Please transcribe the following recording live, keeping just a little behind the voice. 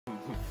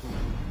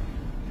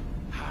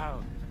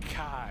How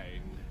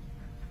kind.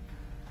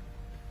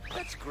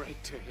 That's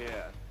great to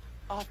hear.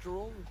 After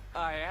all,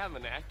 I am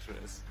an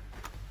actress.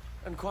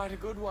 And quite a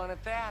good one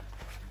at that.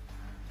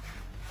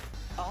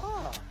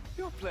 Ah,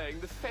 you're playing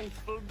the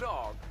faithful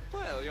dog.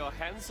 Well, you're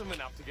handsome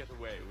enough to get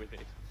away with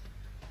it.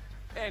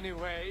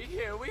 Anyway,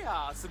 here we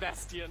are,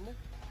 Sebastian.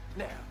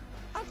 Now,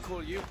 I'll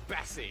call you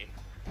Bassie.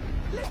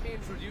 Let me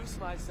introduce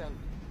myself.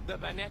 The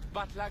Burnett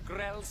Butler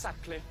Grell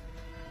Sutcliff.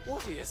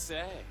 What do you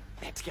say?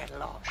 Let's get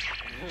along.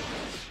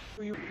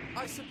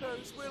 I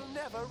suppose we'll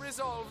never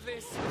resolve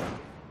this.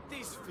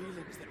 These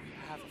feelings that we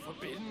have are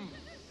forbidden.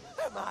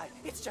 Oh my,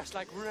 it's just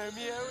like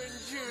Romeo and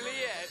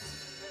Juliet.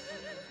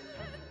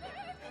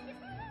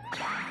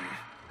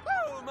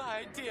 Oh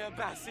my dear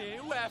Bassie,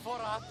 wherefore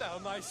art thou,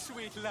 my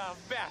sweet love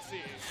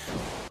Bassie?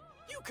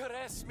 You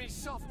caress me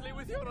softly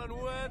with your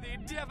unworthy,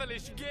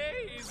 devilish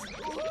gaze.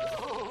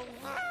 Oh,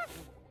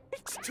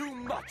 it's too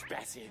much,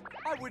 Bassie.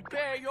 I would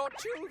bear your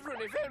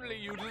children if only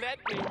you'd let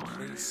me.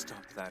 Please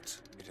stop that.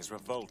 It is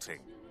revolting.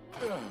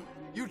 Oh,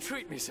 you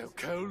treat me so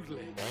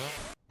coldly.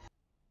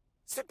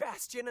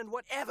 Sebastian, and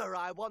whatever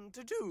I want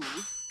to do,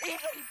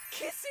 even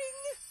kissing?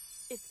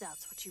 If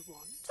that's what you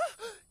want.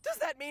 Does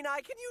that mean I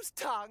can use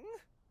tongue?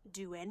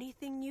 Do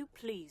anything you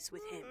please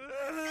with him.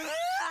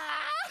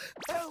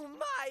 Oh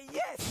my,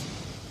 yes!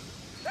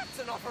 That's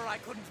an offer I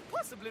couldn't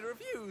possibly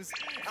refuse.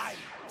 I'm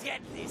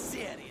deadly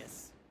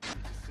serious.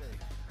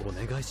 お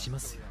願いしま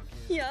すよ。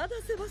や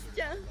だセバス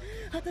チャン、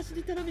私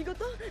に頼み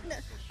事だ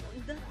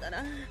った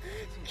ら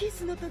キ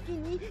スの時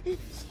に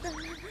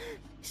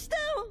舌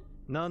を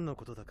何の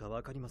ことだか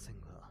わかりませ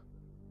んが、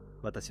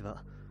私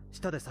は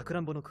舌でさく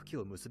らんぼの茎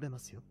を結べま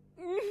すよ。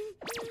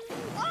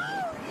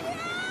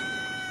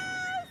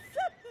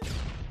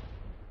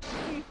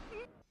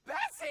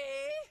Bassie,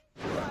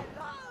 my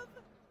love,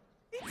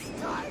 it's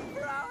time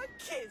for our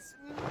kiss.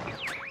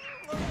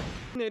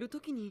 寝る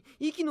時に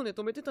息の根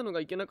止めてたの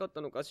がいけなかっ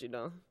たのかし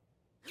ら。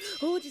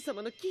王子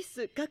様のキ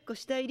ス、かっこ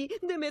下入り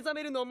で目覚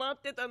めるのを待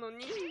ってたの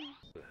に。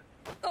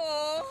あ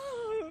あ、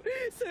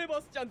セ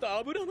バスチャンと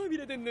油まみ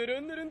れでぬ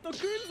るんぬるんとくん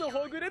ぞ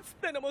ほぐれつっ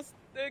てのも素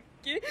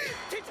敵っ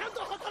てちゃん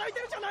と働い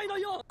てるじゃないの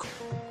よ。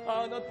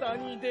あなた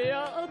に出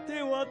会っ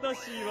て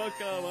私は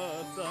変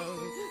わっ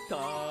た。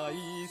大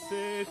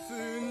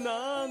切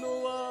な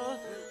のは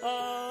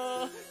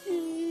愛。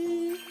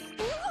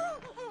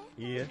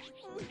いえ、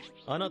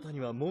あなたに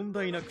は問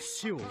題なく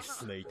死をお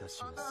勧めいた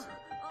します。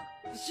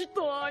死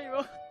と愛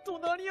は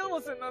隣り合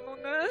わせなの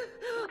ね。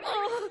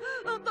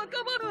ああ、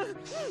高まる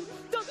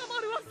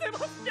わセバ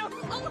スチャン。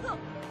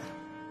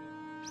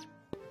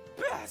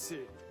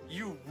Bassie,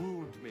 you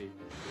wound me.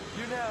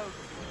 You know,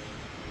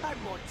 I'm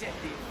more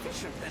deadly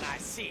efficient than I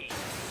seem.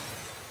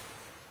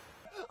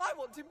 I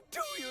want him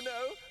too, you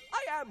know.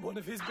 I am one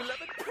of his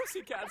beloved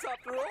pussycats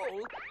after all.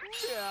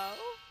 Meow.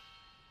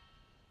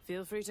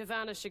 Feel free to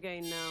vanish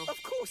again now.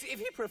 Of course, if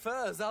he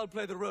prefers, I'll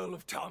play the role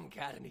of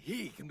Tomcat and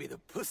he can be the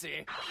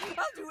pussy.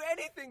 I'll do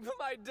anything for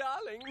my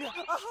darling.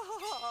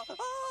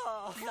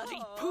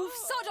 Bloody poof,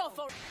 sod off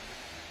or...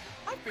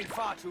 I've been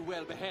far too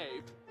well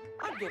behaved.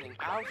 I'm getting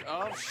out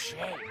of shape.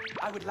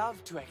 I would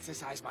love to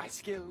exercise my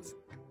skills.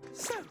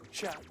 So,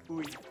 shall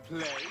we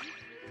play?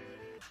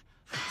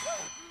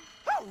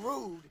 How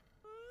rude!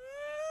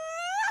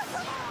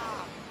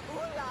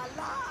 Ooh la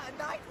la, a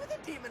night with a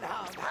demon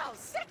hound. How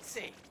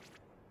sexy!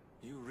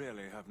 You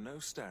really have no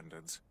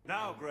standards.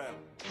 Now, Grell.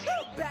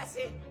 No,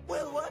 Bassie!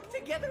 We'll work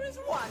together as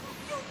one.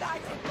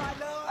 United, my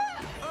lord!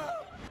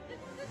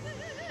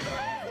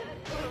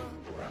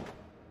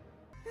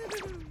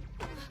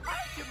 I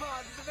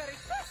demand the very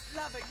best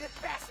loving that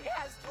Bassie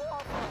has to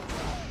offer.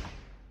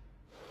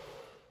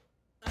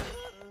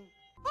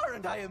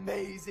 Aren't I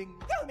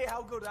amazing? Tell me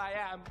how good I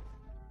am.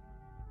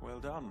 Well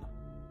done.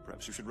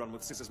 Perhaps you should run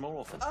with scissors more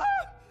often. I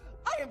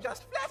am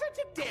just flattered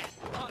to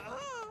death.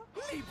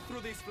 Leap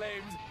through these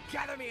flames,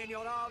 gather me in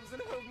your arms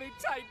and hold me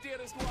tight,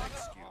 dearest one.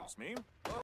 Excuse me.